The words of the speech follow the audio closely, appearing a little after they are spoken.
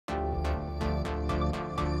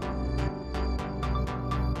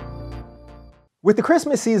With the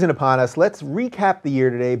Christmas season upon us, let's recap the year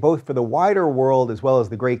today, both for the wider world as well as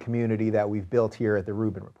the great community that we've built here at the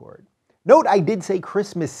Rubin Report. Note I did say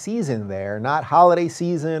Christmas season there, not holiday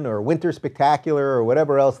season or winter spectacular or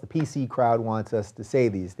whatever else the PC crowd wants us to say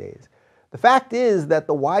these days. The fact is that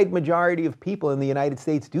the wide majority of people in the United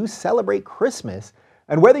States do celebrate Christmas,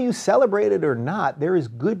 and whether you celebrate it or not, there is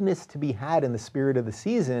goodness to be had in the spirit of the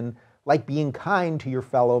season, like being kind to your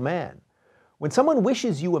fellow man. When someone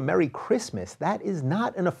wishes you a Merry Christmas, that is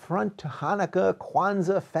not an affront to Hanukkah,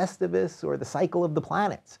 Kwanzaa, Festivus, or the cycle of the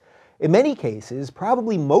planets. In many cases,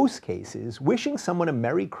 probably most cases, wishing someone a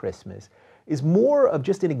Merry Christmas is more of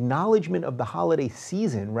just an acknowledgement of the holiday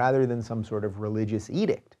season rather than some sort of religious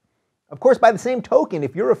edict. Of course, by the same token,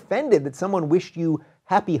 if you're offended that someone wished you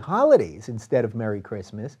Happy Holidays instead of Merry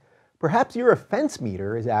Christmas, perhaps your offense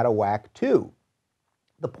meter is out of whack too.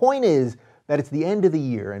 The point is that it's the end of the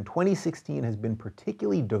year and 2016 has been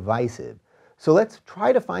particularly divisive, so let's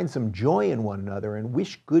try to find some joy in one another and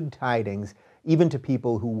wish good tidings even to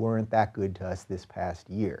people who weren't that good to us this past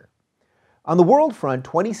year. On the world front,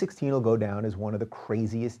 2016 will go down as one of the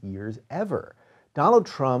craziest years ever. Donald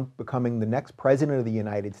Trump becoming the next president of the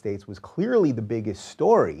United States was clearly the biggest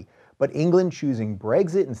story, but England choosing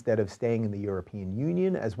Brexit instead of staying in the European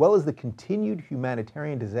Union, as well as the continued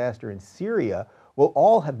humanitarian disaster in Syria, will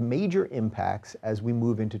all have major impacts as we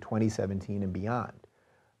move into 2017 and beyond.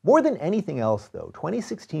 More than anything else, though,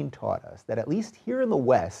 2016 taught us that at least here in the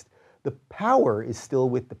West, the power is still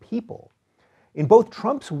with the people. In both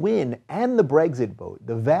Trump's win and the Brexit vote,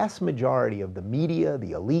 the vast majority of the media,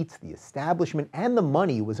 the elites, the establishment, and the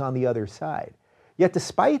money was on the other side. Yet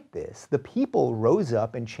despite this, the people rose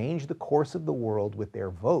up and changed the course of the world with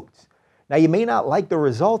their votes. Now, you may not like the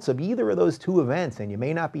results of either of those two events, and you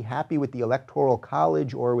may not be happy with the Electoral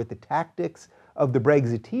College or with the tactics of the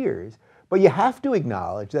Brexiteers, but you have to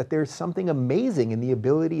acknowledge that there's something amazing in the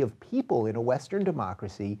ability of people in a Western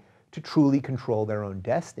democracy to truly control their own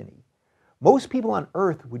destiny. Most people on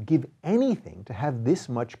Earth would give anything to have this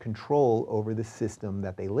much control over the system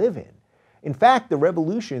that they live in. In fact, the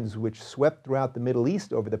revolutions which swept throughout the Middle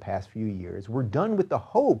East over the past few years were done with the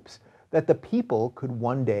hopes that the people could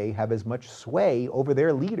one day have as much sway over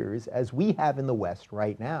their leaders as we have in the West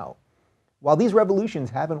right now. While these revolutions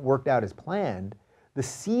haven't worked out as planned, the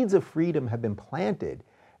seeds of freedom have been planted,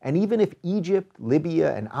 and even if Egypt,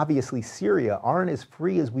 Libya, and obviously Syria aren't as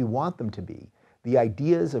free as we want them to be, the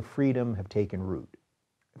ideas of freedom have taken root.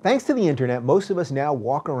 Thanks to the internet, most of us now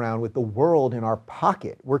walk around with the world in our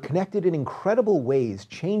pocket. We're connected in incredible ways,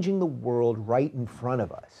 changing the world right in front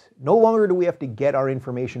of us. No longer do we have to get our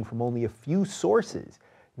information from only a few sources.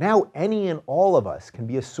 Now any and all of us can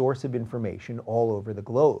be a source of information all over the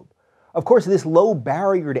globe. Of course, this low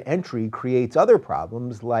barrier to entry creates other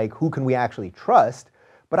problems, like who can we actually trust,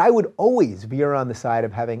 but I would always veer on the side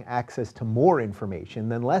of having access to more information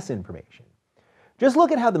than less information. Just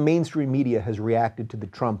look at how the mainstream media has reacted to the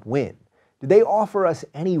Trump win. Did they offer us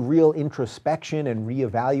any real introspection and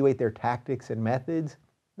reevaluate their tactics and methods?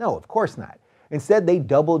 No, of course not. Instead, they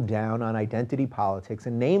doubled down on identity politics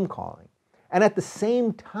and name-calling. And at the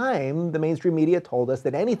same time, the mainstream media told us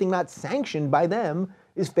that anything not sanctioned by them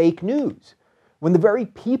is fake news. When the very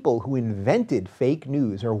people who invented fake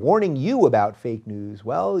news are warning you about fake news,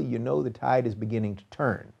 well, you know the tide is beginning to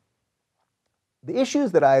turn. The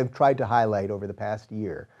issues that I've tried to highlight over the past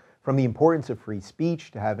year, from the importance of free speech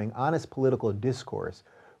to having honest political discourse,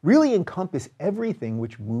 really encompass everything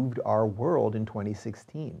which moved our world in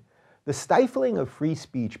 2016. The stifling of free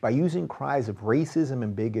speech by using cries of racism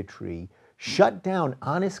and bigotry shut down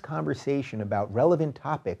honest conversation about relevant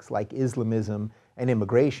topics like Islamism and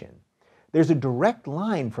immigration. There's a direct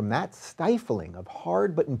line from that stifling of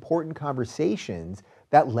hard but important conversations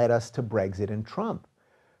that led us to Brexit and Trump.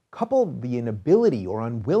 Couple the inability or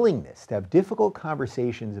unwillingness to have difficult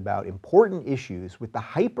conversations about important issues with the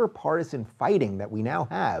hyper-partisan fighting that we now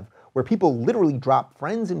have, where people literally drop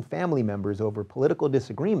friends and family members over political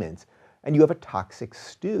disagreements, and you have a toxic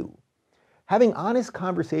stew. Having honest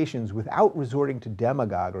conversations without resorting to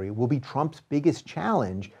demagoguery will be Trump's biggest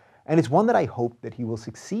challenge, and it's one that I hope that he will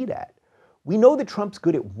succeed at. We know that Trump's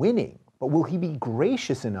good at winning, but will he be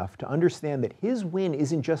gracious enough to understand that his win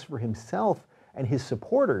isn't just for himself and his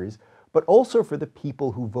supporters, but also for the people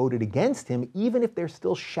who voted against him, even if they're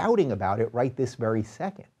still shouting about it right this very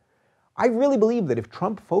second? I really believe that if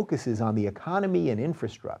Trump focuses on the economy and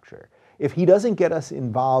infrastructure, if he doesn't get us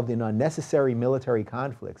involved in unnecessary military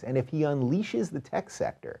conflicts, and if he unleashes the tech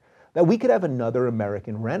sector, that we could have another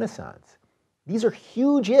American renaissance. These are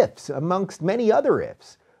huge ifs amongst many other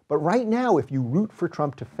ifs, but right now, if you root for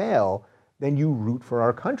Trump to fail, then you root for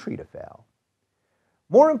our country to fail.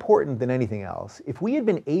 More important than anything else, if we had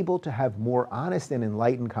been able to have more honest and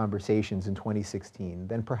enlightened conversations in 2016,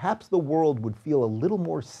 then perhaps the world would feel a little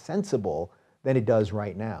more sensible than it does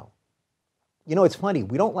right now. You know, it's funny,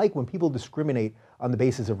 we don't like when people discriminate on the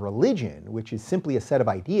basis of religion, which is simply a set of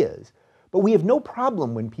ideas, but we have no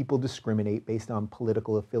problem when people discriminate based on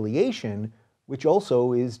political affiliation, which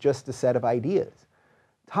also is just a set of ideas.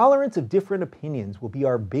 Tolerance of different opinions will be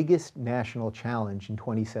our biggest national challenge in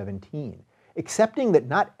 2017. Accepting that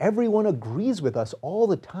not everyone agrees with us all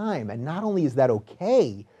the time, and not only is that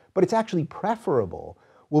okay, but it's actually preferable,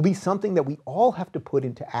 will be something that we all have to put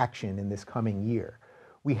into action in this coming year.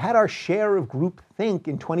 We had our share of groupthink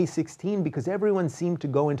in 2016 because everyone seemed to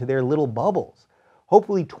go into their little bubbles.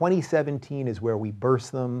 Hopefully 2017 is where we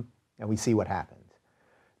burst them and we see what happens.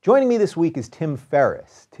 Joining me this week is Tim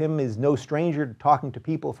Ferriss. Tim is no stranger to talking to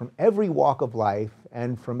people from every walk of life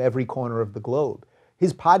and from every corner of the globe.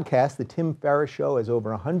 His podcast, The Tim Ferriss Show, has over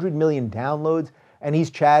 100 million downloads, and he's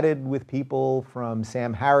chatted with people from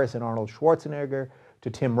Sam Harris and Arnold Schwarzenegger to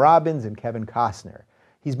Tim Robbins and Kevin Costner.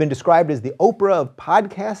 He's been described as the Oprah of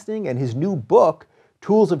podcasting, and his new book,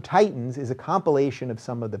 Tools of Titans, is a compilation of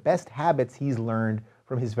some of the best habits he's learned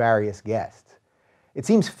from his various guests. It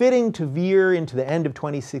seems fitting to veer into the end of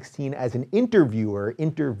 2016 as an interviewer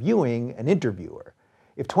interviewing an interviewer.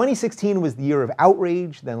 If 2016 was the year of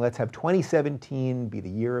outrage, then let's have 2017 be the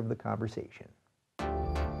year of the conversation.